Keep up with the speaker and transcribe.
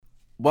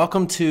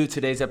Welcome to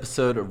today's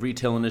episode of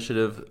Retail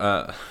Initiative.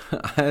 I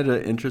had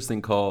an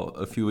interesting call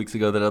a few weeks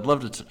ago that I'd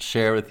love to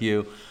share with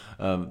you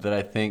that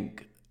I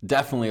think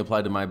definitely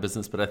applied to my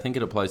business, but I think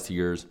it applies to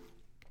yours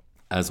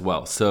as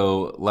well.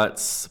 So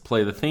let's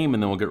play the theme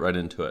and then we'll get right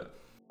into it.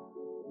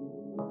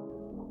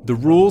 The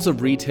rules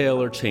of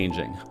retail are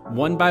changing.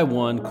 One by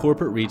one,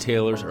 corporate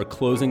retailers are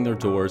closing their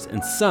doors,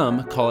 and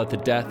some call it the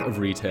death of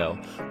retail.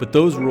 But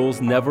those rules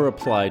never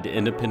applied to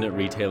independent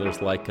retailers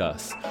like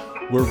us.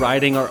 We're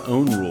writing our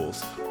own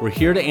rules. We're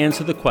here to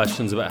answer the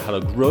questions about how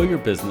to grow your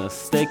business,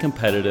 stay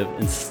competitive,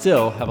 and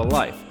still have a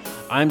life.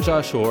 I'm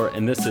Josh Orr,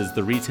 and this is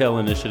the Retail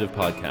Initiative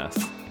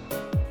Podcast.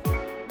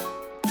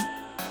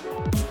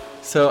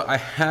 So I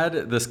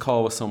had this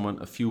call with someone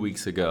a few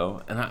weeks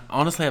ago, and I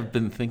honestly have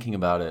been thinking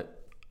about it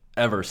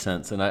ever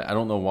since, and I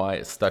don't know why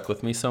it stuck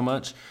with me so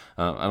much.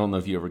 I don't know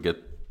if you ever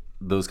get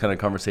those kind of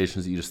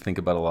conversations that you just think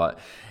about a lot.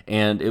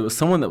 And it was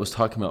someone that was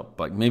talking about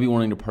like maybe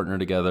wanting to partner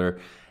together,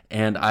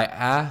 and I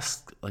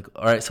asked like,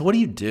 all right, so what do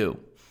you do?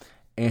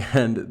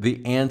 And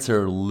the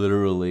answer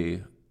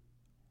literally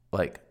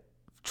like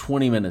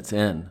 20 minutes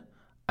in,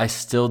 I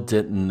still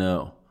didn't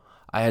know.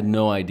 I had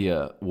no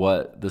idea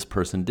what this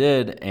person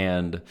did,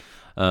 and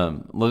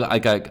look, I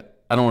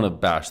don't want to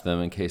bash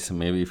them in case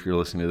maybe if you're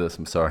listening to this,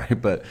 I'm sorry,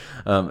 but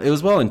it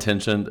was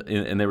well-intentioned,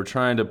 and they were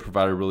trying to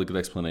provide a really good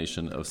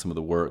explanation of some of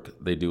the work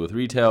they do with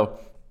retail,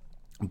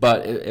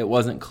 but it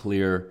wasn't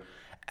clear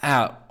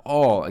at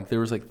all. Like there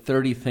was like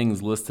 30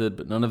 things listed,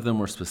 but none of them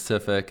were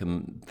specific,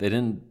 and they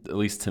didn't, at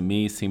least to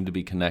me, seem to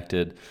be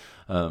connected,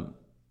 and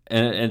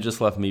it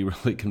just left me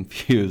really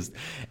confused.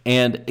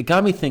 And it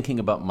got me thinking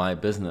about my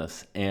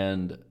business,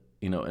 and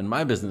in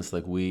my business,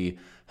 like we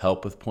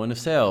help with point of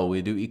sale,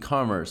 we do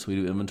e-commerce, we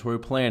do inventory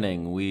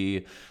planning,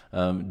 we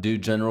do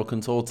general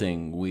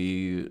consulting,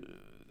 we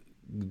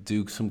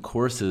do some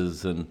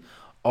courses and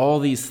all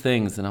these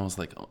things. And I was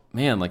like, oh,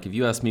 man, like if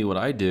you ask me what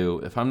I do,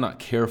 if I'm not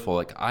careful,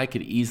 like I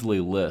could easily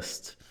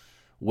list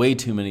way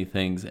too many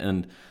things.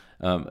 And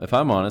if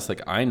I'm honest,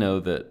 like I know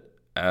that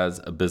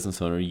as a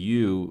business owner,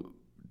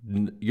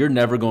 you're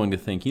never going to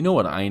think, you know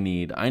what I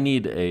need? I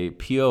need a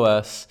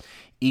POS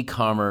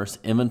e-commerce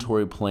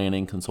inventory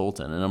planning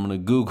consultant, and I'm going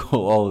to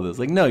Google all of this.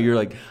 Like, no, you're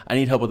like, I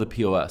need help with the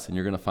POS, and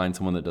you're going to find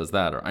someone that does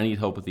that, or I need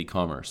help with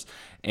e-commerce.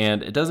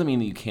 And it doesn't mean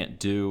that you can't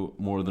do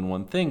more than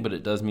one thing, but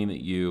it does mean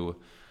that you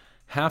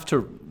have to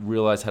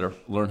realize how to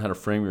learn how to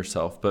frame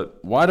yourself. But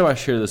why do I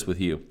share this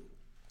with you?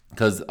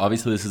 Because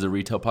obviously this is a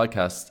retail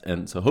podcast,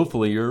 and so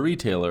hopefully you're a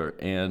retailer,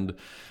 and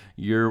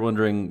you're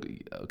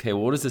wondering, okay,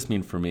 well, what does this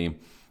mean for me?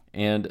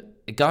 And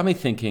it got me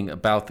thinking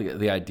about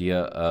the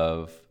idea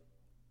of,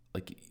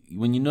 like,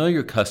 when you know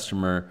your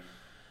customer,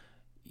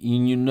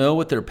 you know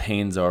what their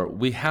pains are,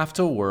 we have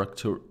to work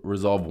to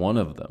resolve one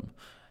of them.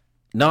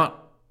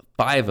 Not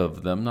 5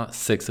 of them, not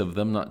 6 of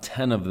them, not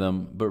 10 of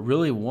them, but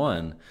really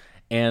one.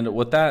 And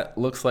what that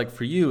looks like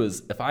for you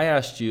is if I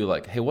asked you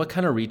like, hey, what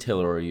kind of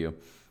retailer are you?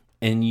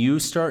 And you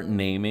start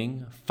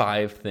naming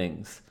 5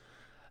 things,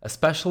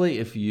 especially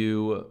if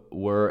you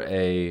were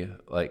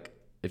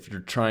if you're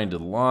trying to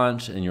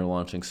launch and you're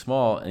launching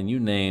small and you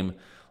name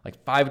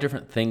like 5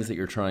 different things that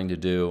you're trying to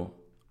do,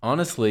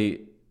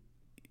 honestly,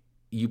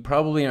 you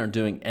probably aren't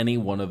doing any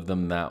one of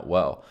them that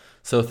well.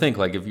 So think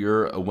like if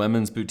you're a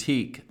women's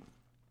boutique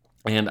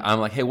and I'm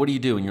like, hey, what do you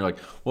do? And you're like,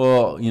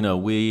 well,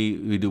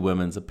 we do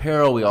women's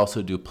apparel. We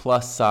also do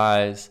plus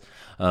size.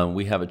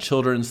 We have a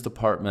children's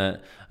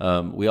department.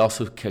 We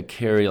also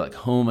carry like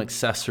home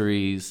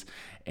accessories.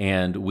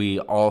 And we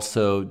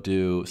also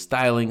do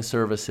styling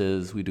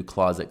services. We do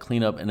closet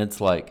cleanup. And it's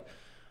like,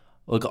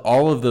 look,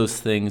 all of those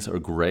things are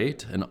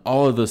great and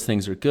all of those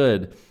things are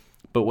good.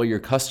 But what your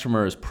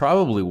customer is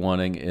probably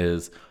wanting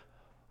is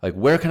like,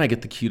 where can I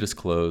get the cutest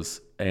clothes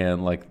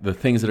and like the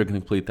things that are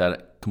going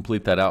to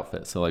complete that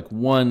outfit? So like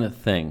one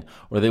thing,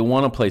 or they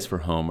want a place for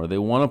home, or they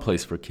want a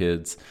place for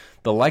kids.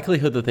 The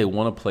likelihood that they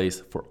want a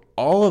place for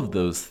all of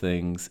those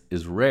things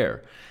is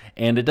rare.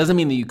 And it doesn't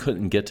mean that you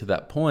couldn't get to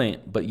that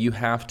point, but you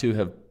have to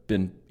have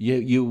been,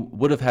 you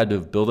would have had to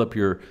have built up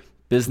your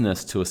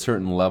business to a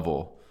certain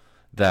level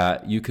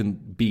that you can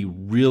be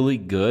really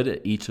good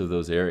at each of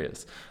those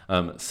areas.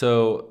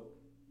 So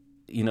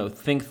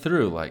think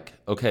through like,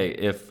 okay,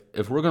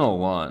 if we're going to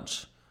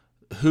launch,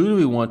 who do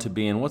we want to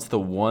be and what's the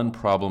one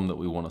problem that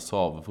we want to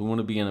solve? If we want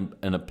to be in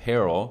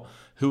apparel,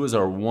 who is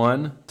our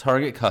one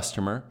target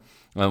customer,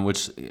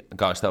 which,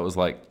 gosh, that was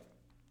like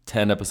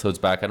 10 episodes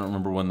back. I don't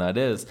remember when that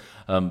is.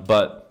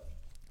 But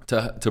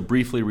to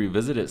briefly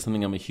revisit it,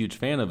 something I'm a huge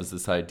fan of is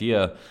this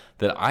idea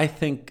that I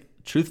think,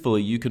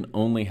 truthfully, you can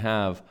only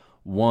have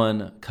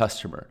one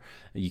customer.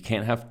 You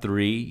can't have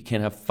 3, you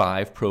can't have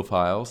 5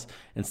 profiles.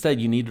 Instead,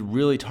 you need to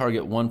really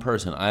target one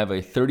person. I have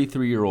a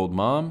 33-year-old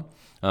mom,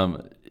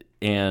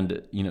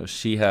 and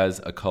she has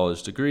a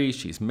college degree,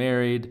 she's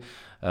married,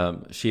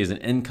 she has an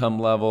income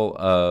level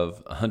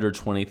of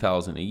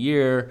 $120,000 a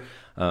year,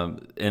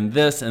 and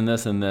this and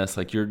this and this.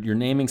 Like you're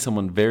naming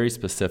someone very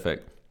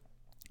specific,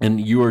 and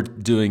you are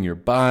doing your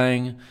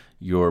buying,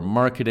 your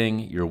marketing,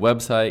 your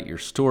website, your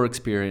store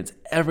experience,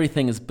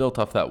 everything is built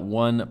off that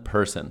one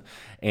person.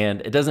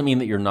 And it doesn't mean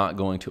that you're not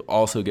going to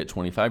also get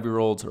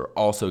 25-year-olds or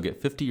also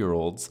get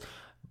 50-year-olds.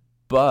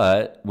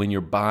 But when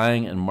you're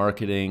buying and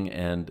marketing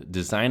and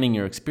designing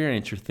your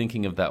experience, you're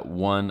thinking of that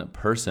one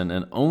person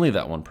and only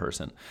that one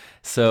person.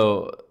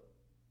 So,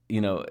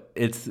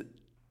 it's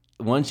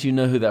once you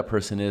know who that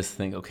person is,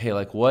 think, okay,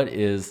 like what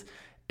is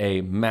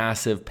a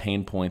massive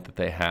pain point that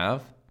they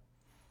have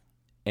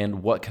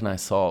and what can I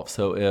solve?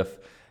 So if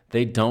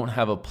they don't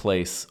have a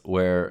place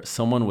where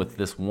someone with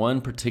this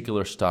one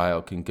particular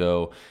style can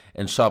go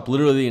and shop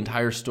literally the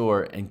entire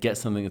store and get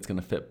something that's going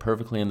to fit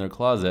perfectly in their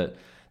closet,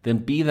 then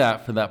be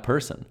that for that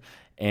person.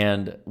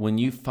 And when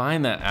you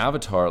find that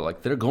avatar,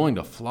 like they're going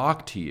to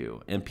flock to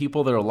you, and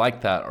people that are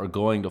like that are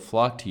going to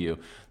flock to you.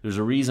 There's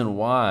a reason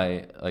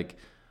why, like,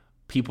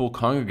 people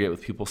congregate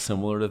with people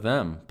similar to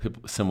them,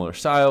 people, similar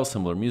styles,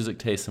 similar music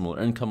tastes,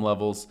 similar income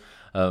levels.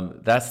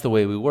 That's the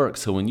way we work.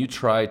 So when you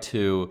try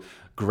to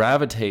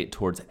gravitate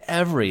towards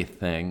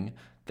everything,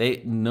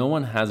 no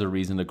one has a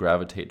reason to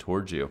gravitate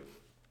towards you.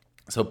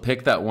 So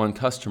pick that one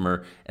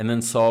customer and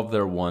then solve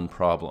their one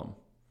problem.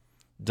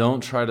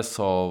 Don't try to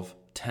solve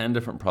 10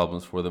 different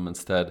problems for them.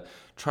 Instead,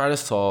 try to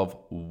solve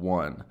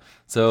one.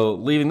 So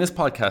leaving this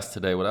podcast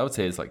today, what I would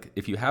say is, like,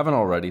 if you haven't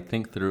already,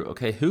 think through,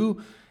 okay,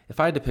 if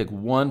I had to pick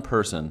one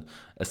person,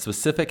 a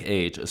specific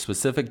age, a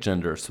specific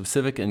gender,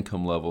 specific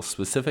income level,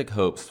 specific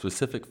hopes,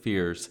 specific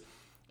fears,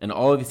 and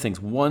all of these things,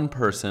 one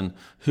person,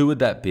 who would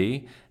that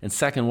be? And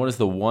second, what is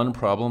the one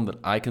problem that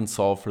I can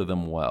solve for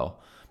them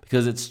well?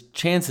 Because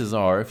chances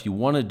are, if you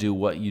want to do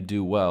what you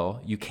do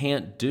well, you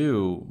can't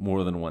do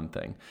more than one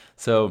thing.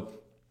 So,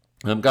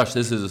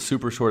 this is a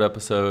super short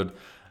episode,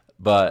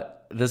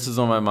 but this is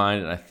on my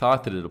mind, and I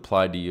thought that it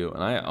applied to you.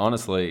 And I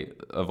honestly,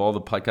 of all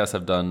the podcasts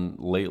I've done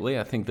lately,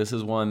 I think this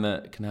is one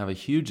that can have a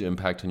huge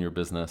impact on your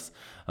business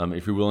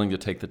if you're willing to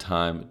take the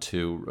time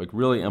to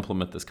really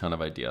implement this kind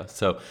of idea.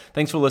 So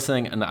thanks for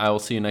listening, and I will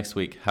see you next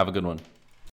week. Have a good one.